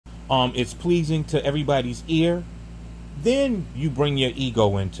it's pleasing to everybody's ear, then you bring your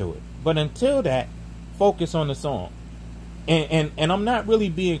ego into it. But until that, focus on the song. And I'm not really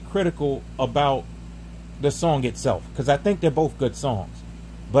being critical about the song itself, because I think they're both good songs.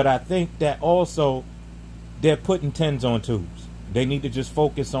 But I think that also they're putting 10s on 2s. They need to just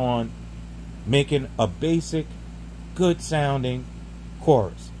focus on making a basic, good sounding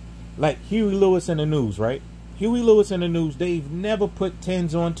chorus. Like Huey Lewis and the News, right? Huey Lewis and the News, they've never put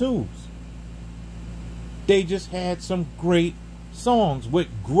 10s on 2s. They just had some great songs with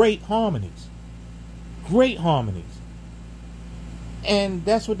great harmonies. Great harmonies. And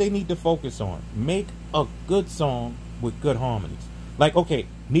that's what they need to focus on. Make a good song with good harmonies. Like, okay,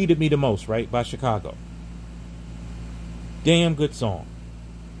 Needed Me the Most, right? By Chicago. Damn good song.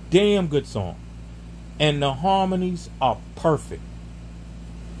 Damn good song. And the harmonies are perfect.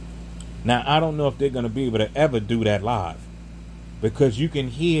 Now, I don't know if they're going to be able to ever do that live, because you can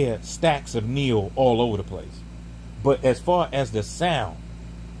hear stacks of Neil all over the place. But as far as the sound,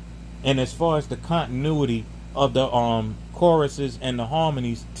 and as far as the continuity of the choruses and the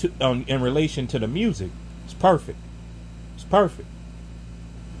harmonies in relation to the music, it's perfect. It's perfect.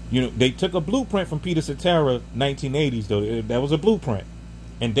 You know, they took a blueprint from Peter Cetera, 1980s, though. That was a blueprint.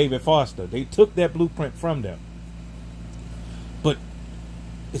 And David Foster. They took that blueprint from them. But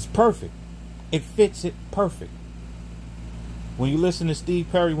it's perfect. It fits it perfect. When you listen to Steve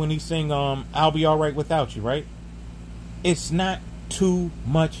Perry when he sing I'll Be Alright Without You, right? It's not too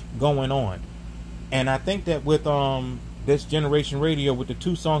much going on. And I think that with this Generation Radio, with the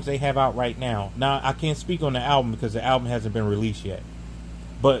 2 songs they have out right now. Now, I can't speak on the album because the album hasn't been released yet.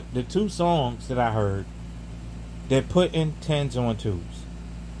 But the 2 songs that I heard, they're putting 10s on 2s.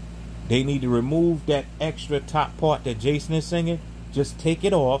 They need to remove that extra top part that Jason is singing. Just take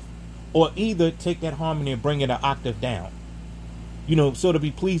it off. Or either take that harmony and bring it an octave down. You know, so to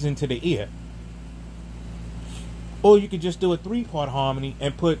be pleasing to the ear. Or you could just do a 3-part harmony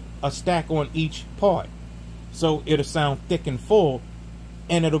and put a stack on each part. So it'll sound thick and full,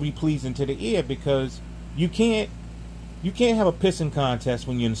 and it'll be pleasing to the ear, because you can't have a pissing contest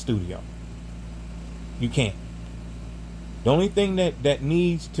when you're in the studio. You can't. The only thing that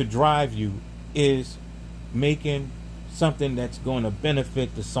needs to drive you is making something that's going to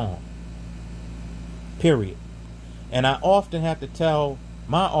benefit the song. Period. And I often have to tell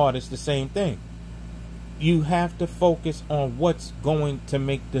my artists the same thing. You have to focus on what's going to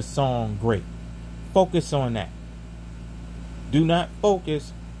make the song great. Focus on that. Do not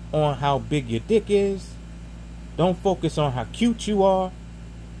focus on how big your dick is. Don't focus on how cute you are.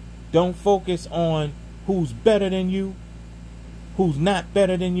 Don't focus on who's better than you, who's not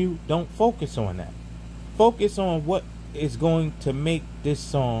better than you. Don't focus on that. Focus on what is going to make this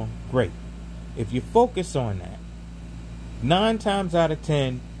song great. If you focus on that, 9 times out of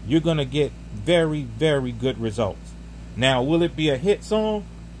 10, you're going to get very, very good results. Now, will it be a hit song?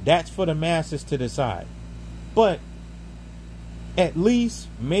 That's for the masses to decide. But at least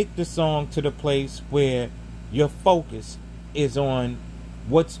make the song to the place where your focus is on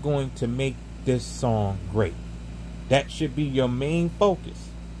what's going to make this song great. That should be your main focus.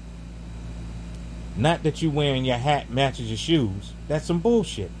 Not that you wearing your hat matches your shoes. That's some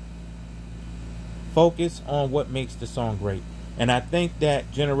bullshit. Focus on what makes the song great. And I think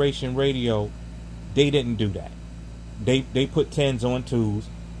that Generation Radio, they didn't do that. They put 10s on 2s.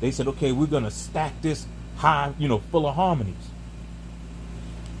 They said, okay, we're going to stack this high, full of harmonies.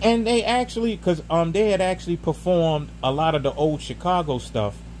 And they actually, because they had actually performed a lot of the old Chicago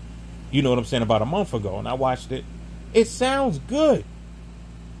stuff, you know what I'm saying, about a month ago. And I watched it. It sounds good.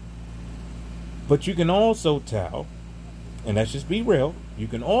 But you can also tell, and let's just be real, you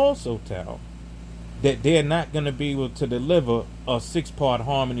can also tell that they're not going to be able to deliver a 6-part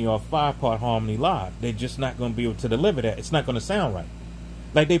harmony or a 5-part harmony live. They're just not going to be able to deliver that. It's not going to sound right.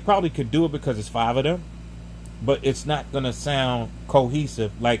 Like, they probably could do it because it's 5 of them, but it's not going to sound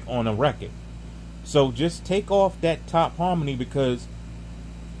cohesive like on a record. So just take off that top harmony, because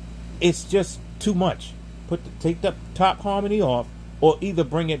it's just too much. Take the top harmony off, or either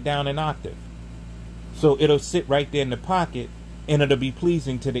bring it down an octave. So it'll sit right there in the pocket, and it'll be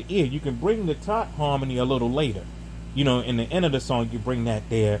pleasing to the ear. You can bring the top harmony a little later. In the end of the song, you bring that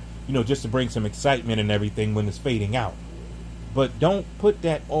there, just to bring some excitement and everything when it's fading out. But don't put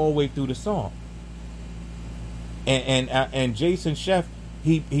that all the way through the song. And Jason Scheff,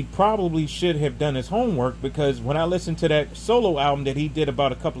 he probably should have done his homework, because when I listened to that solo album that he did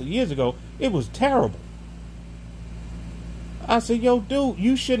about a couple of years ago, it was terrible. I said, yo, dude,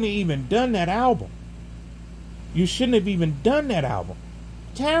 you shouldn't have even done that album. You shouldn't have even done that album.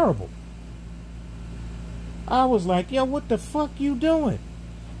 Terrible. I was like, yo, what the fuck you doing?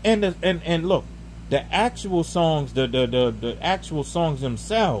 And look, the actual songs, the actual songs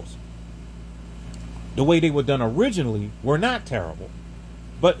themselves, the way they were done originally, were not terrible.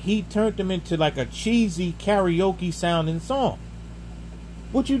 But he turned them into like a cheesy karaoke sounding song.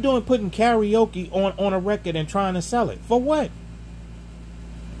 What you doing putting karaoke on a record and trying to sell it? For what?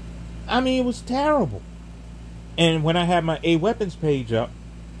 I mean, it was terrible. And when I had my A Weapons page up,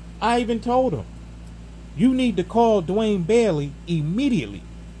 I even told him, you need to call Dwayne Bailey immediately.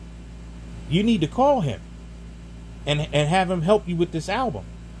 You need to call him and have him help you with this album.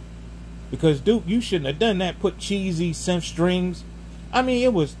 Because, dude, you shouldn't have done that. Put cheesy synth strings. I mean,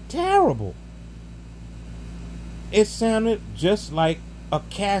 it was terrible. It sounded just like a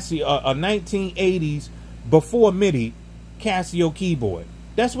Casio, a 1980s before MIDI Casio keyboard.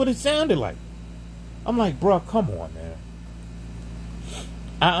 That's what it sounded like. I'm like, bro, come on, man.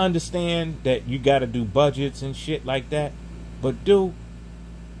 I understand that you got to do budgets and shit like that, but dude,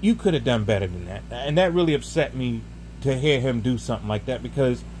 you could have done better than that. And that really upset me to hear him do something like that,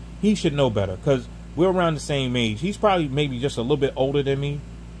 because he should know better, because we're around the same age. He's probably maybe just a little bit older than me,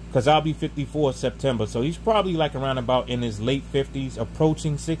 because I'll be 54 September, so he's probably like around about in his late 50s,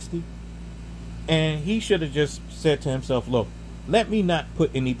 approaching 60. And he should have just said to himself, look, let me not put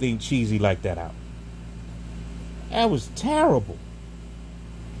anything cheesy like that out. That was terrible.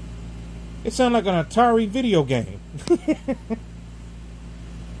 It sounded like an Atari video game.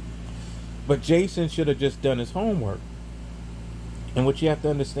 But Jason should have just done his homework. And what you have to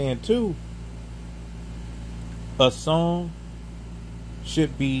understand too, a song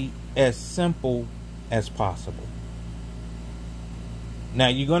should be as simple as possible. Now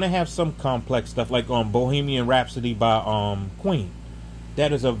you're gonna have some complex stuff, like on Bohemian Rhapsody by Queen.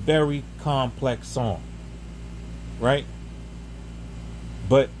 That is a very complex song, right?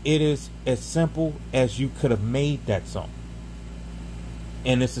 But it is as simple as you could have made that song.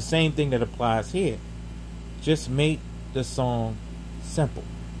 And it's the same thing that applies here. Just make the song simple.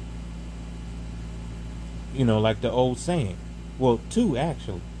 You know, like the old saying. Well, two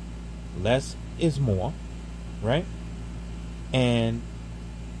actually. Less is more, right? And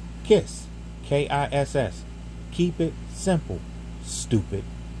KISS, KISS. Keep it simple, stupid.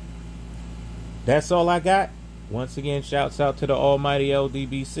 That's all I got. Once again, shouts out to the almighty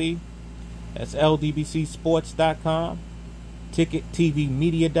LDBC. That's ldbcsports.com,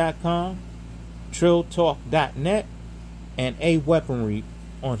 ticketvmedia.com, trilltalk.net, and A Weaponry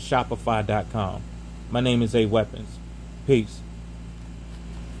on Shopify.com. My name is A Weapons. Peace.